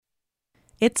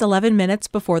It's 11 minutes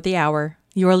before the hour.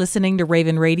 You are listening to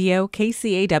Raven Radio,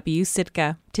 KCAW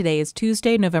Sitka. Today is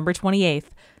Tuesday, November 28th.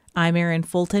 I'm Erin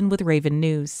Fulton with Raven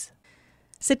News.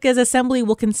 Sitka's Assembly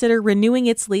will consider renewing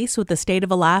its lease with the state of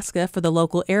Alaska for the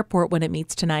local airport when it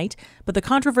meets tonight, but the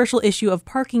controversial issue of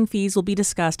parking fees will be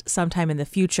discussed sometime in the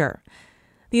future.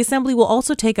 The Assembly will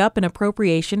also take up an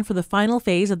appropriation for the final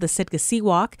phase of the Sitka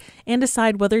Seawalk and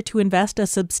decide whether to invest a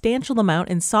substantial amount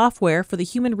in software for the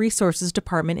Human Resources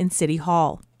Department in City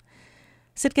Hall.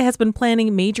 Sitka has been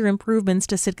planning major improvements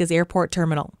to Sitka's airport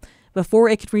terminal. Before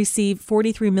it can receive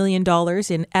 $43 million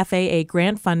in FAA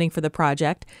grant funding for the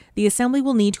project, the Assembly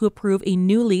will need to approve a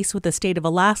new lease with the state of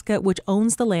Alaska, which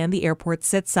owns the land the airport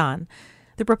sits on.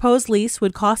 The proposed lease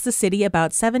would cost the city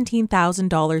about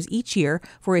 $17,000 each year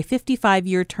for a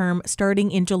 55-year term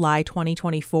starting in July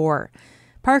 2024.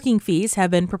 Parking fees have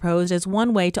been proposed as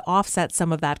one way to offset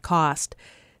some of that cost.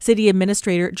 City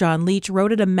Administrator John Leach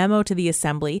wrote in a memo to the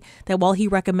Assembly that while he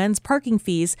recommends parking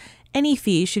fees, any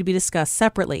fees should be discussed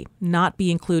separately, not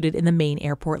be included in the main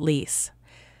airport lease.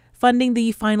 Funding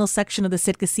the final section of the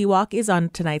Sitka Seawalk is on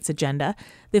tonight's agenda.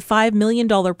 The $5 million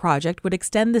project would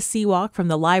extend the Seawalk from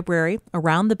the library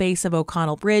around the base of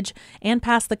O'Connell Bridge and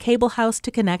past the cable house to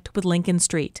connect with Lincoln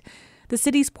Street. The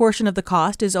city's portion of the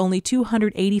cost is only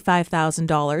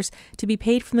 $285,000 to be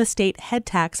paid from the state head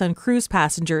tax on cruise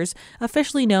passengers,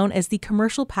 officially known as the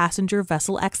Commercial Passenger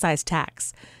Vessel Excise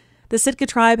Tax. The Sitka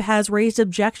tribe has raised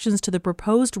objections to the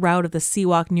proposed route of the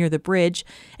Seawalk near the bridge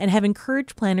and have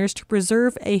encouraged planners to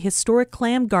preserve a historic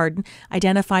clam garden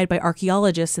identified by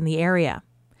archaeologists in the area.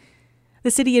 The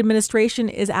city administration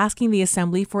is asking the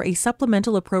Assembly for a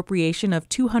supplemental appropriation of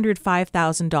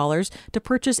 $205,000 to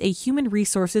purchase a human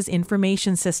resources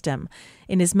information system.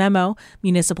 In his memo,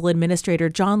 Municipal Administrator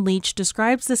John Leach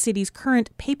describes the city's current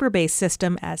paper-based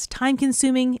system as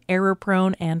time-consuming,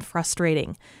 error-prone, and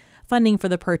frustrating. Funding for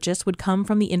the purchase would come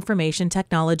from the Information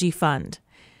Technology Fund.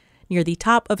 Near the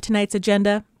top of tonight's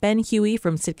agenda, Ben Huey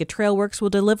from Sitka Trailworks will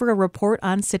deliver a report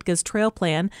on Sitka's trail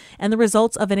plan and the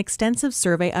results of an extensive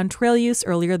survey on trail use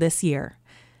earlier this year.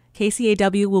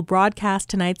 KCAW will broadcast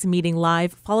tonight's meeting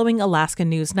live following Alaska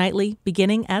News Nightly,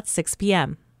 beginning at 6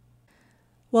 p.m.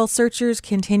 While searchers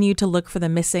continued to look for the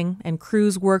missing and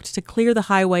crews worked to clear the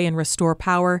highway and restore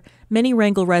power, many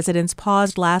Wrangell residents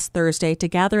paused last Thursday to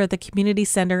gather at the community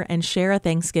center and share a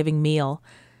Thanksgiving meal.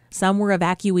 Some were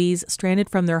evacuees stranded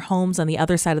from their homes on the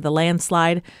other side of the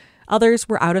landslide. Others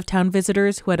were out-of-town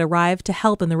visitors who had arrived to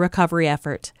help in the recovery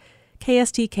effort.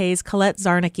 KSTK's Colette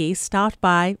Zarnicki stopped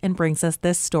by and brings us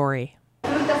this story.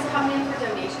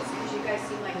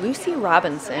 Lucy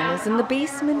Robinson is in the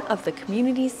basement of the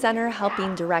community center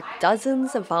helping direct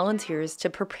dozens of volunteers to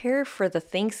prepare for the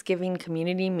Thanksgiving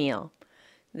community meal.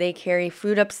 They carry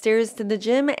food upstairs to the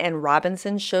gym, and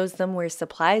Robinson shows them where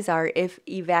supplies are if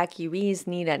evacuees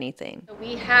need anything.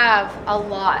 We have a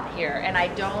lot here, and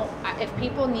if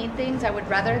people need things, I would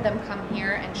rather them come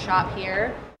here and shop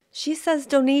here. She says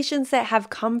donations that have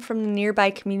come from the nearby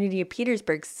community of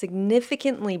Petersburg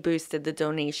significantly boosted the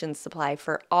donation supply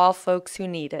for all folks who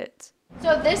need it.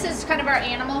 So this is kind of our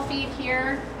animal feed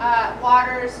here,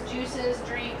 waters, juices,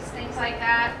 drinks, things like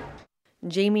that.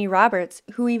 Jamie Roberts,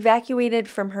 who evacuated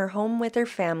from her home with her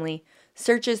family,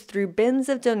 searches through bins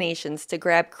of donations to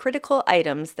grab critical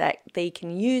items that they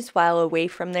can use while away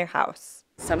from their house.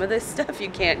 Some of this stuff you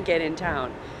can't get in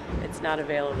town. It's not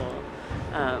available.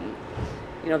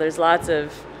 There's lots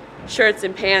of shirts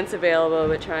and pants available,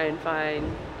 but try and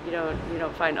find, you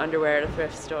don't find underwear at a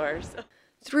thrift store. So.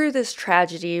 Through this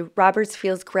tragedy, Roberts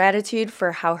feels gratitude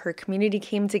for how her community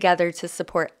came together to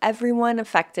support everyone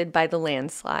affected by the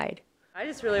landslide. I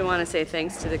just really want to say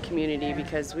thanks to the community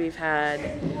because we've had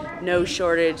no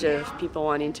shortage of people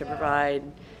wanting to provide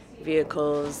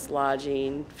vehicles,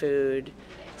 lodging, food,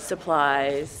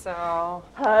 supplies. So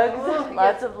hugs,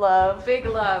 lots of love. Big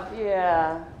love.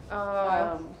 Yeah.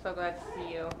 Oh, I'm so glad to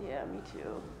see you. Yeah, me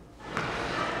too.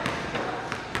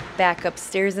 Back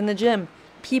upstairs in the gym,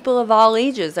 people of all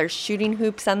ages are shooting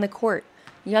hoops on the court.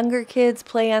 Younger kids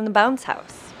play on the bounce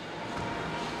house.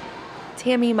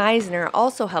 Tammy Meisner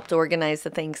also helped organize the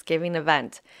Thanksgiving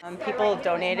event. People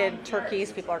donated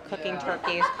turkeys. People are cooking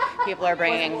turkeys. People are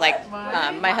bringing,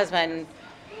 my husband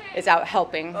is out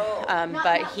helping,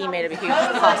 but he made a huge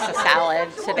pasta salad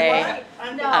today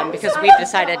because we've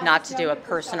decided not to do a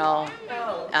personal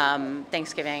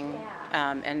Thanksgiving,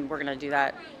 and we're going to do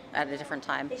that at a different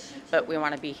time, but we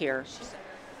want to be here.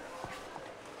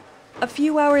 A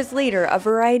few hours later, a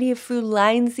variety of food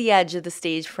lines the edge of the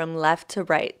stage from left to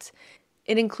right.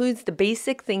 It includes the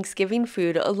basic Thanksgiving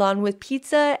food along with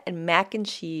pizza and mac and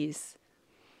cheese.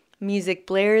 Music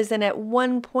blares, and at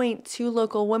one point, 2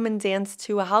 local women dance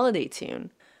to a holiday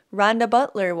tune. Rhonda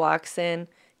Butler walks in,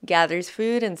 gathers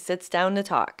food, and sits down to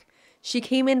talk. She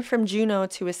came in from Juneau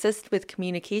to assist with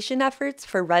communication efforts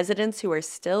for residents who are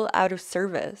still out of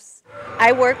service.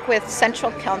 I work with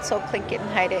Central Council Tlingit and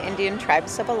Haida Indian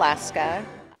Tribes of Alaska.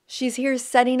 She's here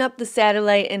setting up the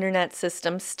satellite internet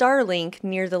system Starlink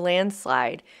near the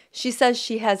landslide. She says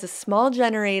she has a small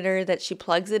generator that she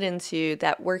plugs it into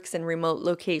that works in remote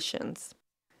locations.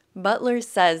 Butler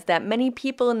says that many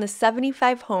people in the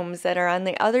 75 homes that are on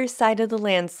the other side of the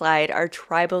landslide are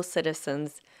tribal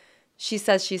citizens. She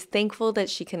says she's thankful that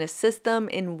she can assist them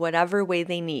in whatever way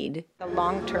they need. The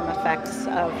long-term effects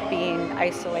of being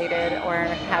isolated or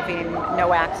having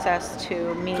no access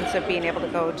to means of being able to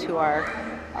go to our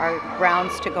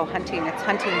grounds to go hunting. It's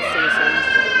hunting season.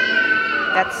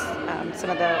 That's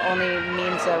some of the only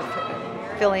means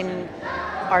of filling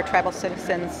our tribal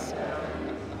citizens'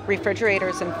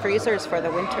 refrigerators and freezers for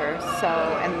the winter. So,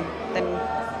 and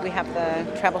then we have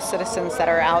the tribal citizens that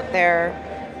are out there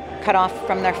cut off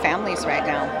from their families right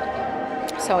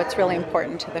now. So it's really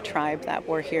important to the tribe that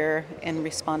we're here in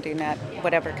responding at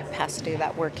whatever capacity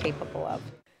that we're capable of.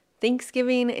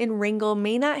 Thanksgiving in Wrangell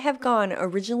may not have gone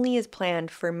originally as planned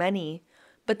for many,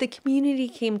 but the community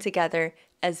came together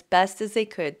as best as they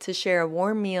could to share a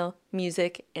warm meal,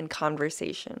 music, and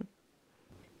conversation.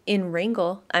 In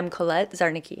Wrangell, I'm Colette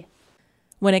Zarnicki.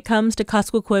 When it comes to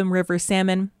Kuskokwim River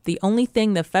salmon, the only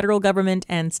thing the federal government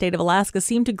and state of Alaska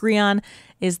seem to agree on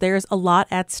is there's a lot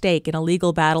at stake in a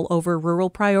legal battle over rural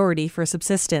priority for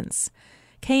subsistence.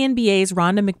 KNBA's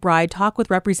Rhonda McBride talked with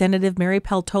Representative Mary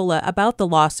Peltola about the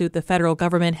lawsuit the federal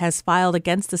government has filed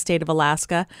against the state of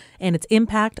Alaska and its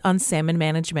impact on salmon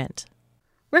management.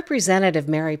 Representative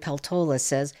Mary Peltola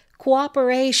says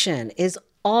cooperation is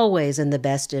always in the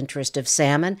best interest of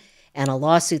salmon, and a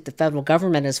lawsuit the federal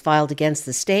government has filed against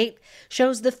the state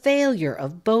shows the failure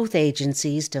of both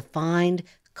agencies to find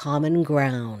common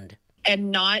ground.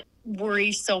 And not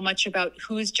worry so much about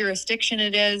whose jurisdiction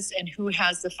it is and who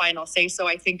has the final say. So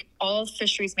I think all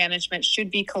fisheries management should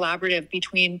be collaborative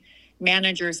between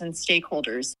managers and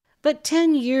stakeholders. But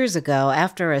 10 years ago,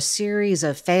 after a series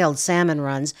of failed salmon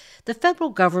runs, the federal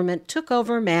government took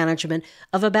over management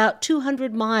of about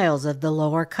 200 miles of the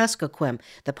lower Kuskokwim,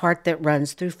 the part that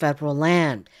runs through federal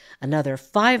land. Another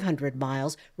 500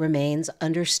 miles remains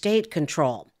under state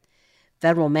control.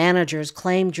 Federal managers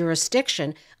claim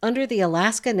jurisdiction under the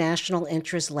Alaska National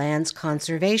Interest Lands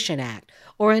Conservation Act,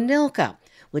 or ANILCA,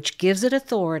 which gives it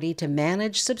authority to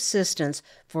manage subsistence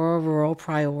for a rural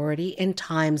priority in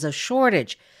times of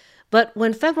shortage. But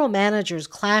when federal managers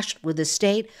clashed with the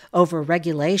state over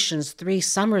regulations 3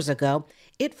 summers ago,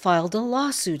 it filed a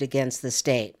lawsuit against the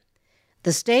state.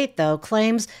 The state, though,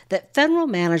 claims that federal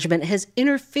management has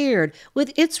interfered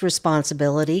with its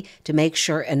responsibility to make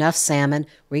sure enough salmon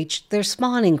reach their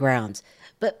spawning grounds.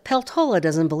 But Peltola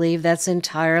doesn't believe that's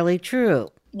entirely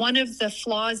true. One of the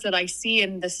flaws that I see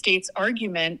in the state's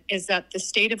argument is that the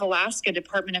state of Alaska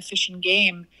Department of Fish and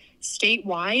Game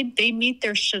statewide, they meet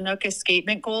their Chinook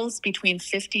escapement goals between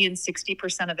 50 and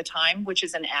 60% of the time, which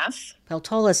is an F.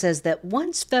 Peltola says that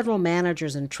once federal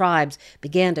managers and tribes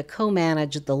began to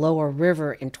co-manage the lower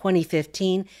river in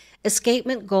 2015,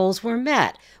 escapement goals were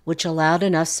met, which allowed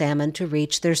enough salmon to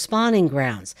reach their spawning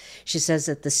grounds. She says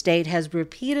that the state has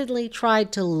repeatedly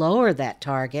tried to lower that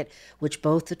target, which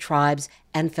both the tribes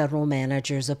and federal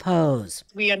managers oppose.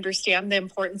 We understand the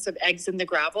importance of eggs in the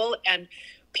gravel, and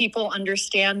people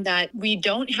understand that we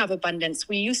don't have abundance.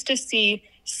 We used to see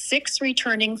 6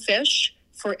 returning fish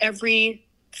for every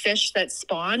fish that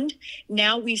spawned.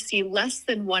 Now we see less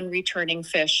than 1 returning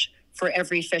fish for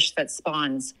every fish that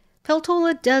spawns.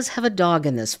 Peltola does have a dog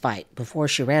in this fight. Before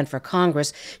she ran for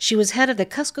Congress, she was head of the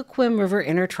Kuskokwim River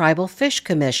Intertribal Fish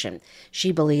Commission.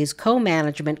 She believes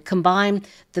co-management combined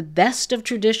the best of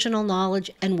traditional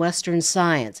knowledge and Western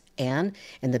science, and,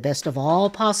 in the best of all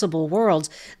possible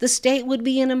worlds, the state would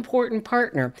be an important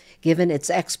partner, given its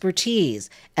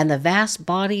expertise and the vast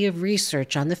body of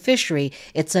research on the fishery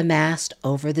it's amassed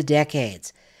over the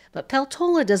decades. But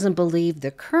Peltola doesn't believe the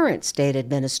current state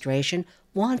administration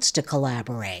wants to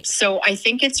collaborate. So I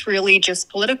think it's really just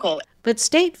political. But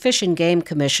State Fish and Game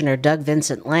Commissioner Doug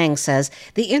Vincent Lang says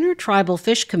the Intertribal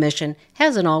Fish Commission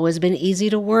hasn't always been easy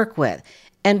to work with,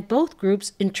 and both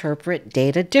groups interpret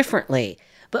data differently.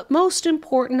 But most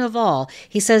important of all,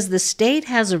 he says the state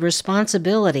has a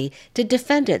responsibility to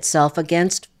defend itself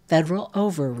against federal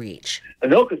overreach.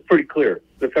 ANILCA is pretty clear.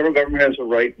 The federal government has a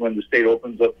right when the state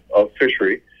opens up a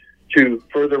fishery to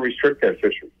further restrict that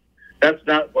fishery. That's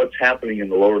not what's happening in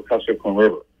the lower Kuskokwim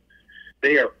River.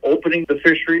 They are opening the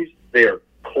fisheries. They are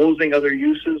closing other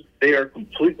uses, they are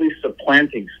completely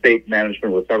supplanting state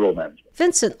management with federal management.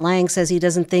 Vincent Lang says he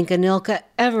doesn't think ANILCA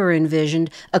ever envisioned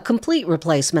a complete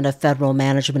replacement of federal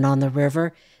management on the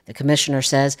river. The commissioner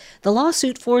says the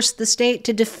lawsuit forced the state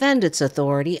to defend its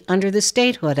authority under the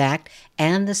Statehood Act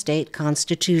and the state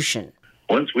constitution.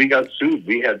 Once we got sued,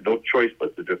 we had no choice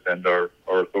but to defend our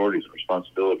authorities and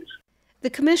responsibilities. The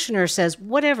commissioner says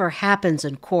whatever happens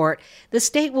in court, the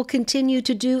state will continue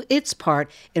to do its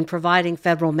part in providing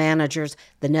federal managers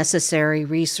the necessary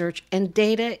research and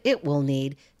data it will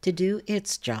need to do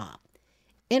its job.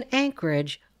 In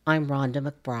Anchorage, I'm Rhonda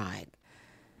McBride.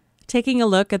 Taking a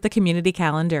look at the community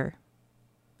calendar.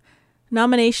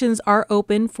 Nominations are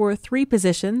open for 3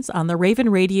 positions on the Raven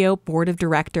Radio Board of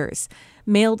Directors.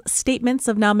 Mailed statements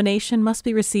of nomination must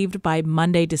be received by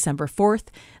Monday, December 4th.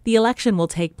 The election will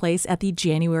take place at the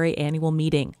January annual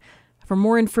meeting. For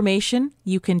more information,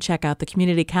 you can check out the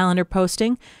community calendar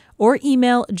posting or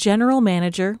email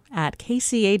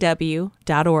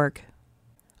generalmanager@kcaw.org.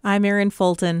 I'm Erin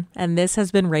Fulton, and this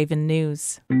has been Raven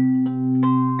News.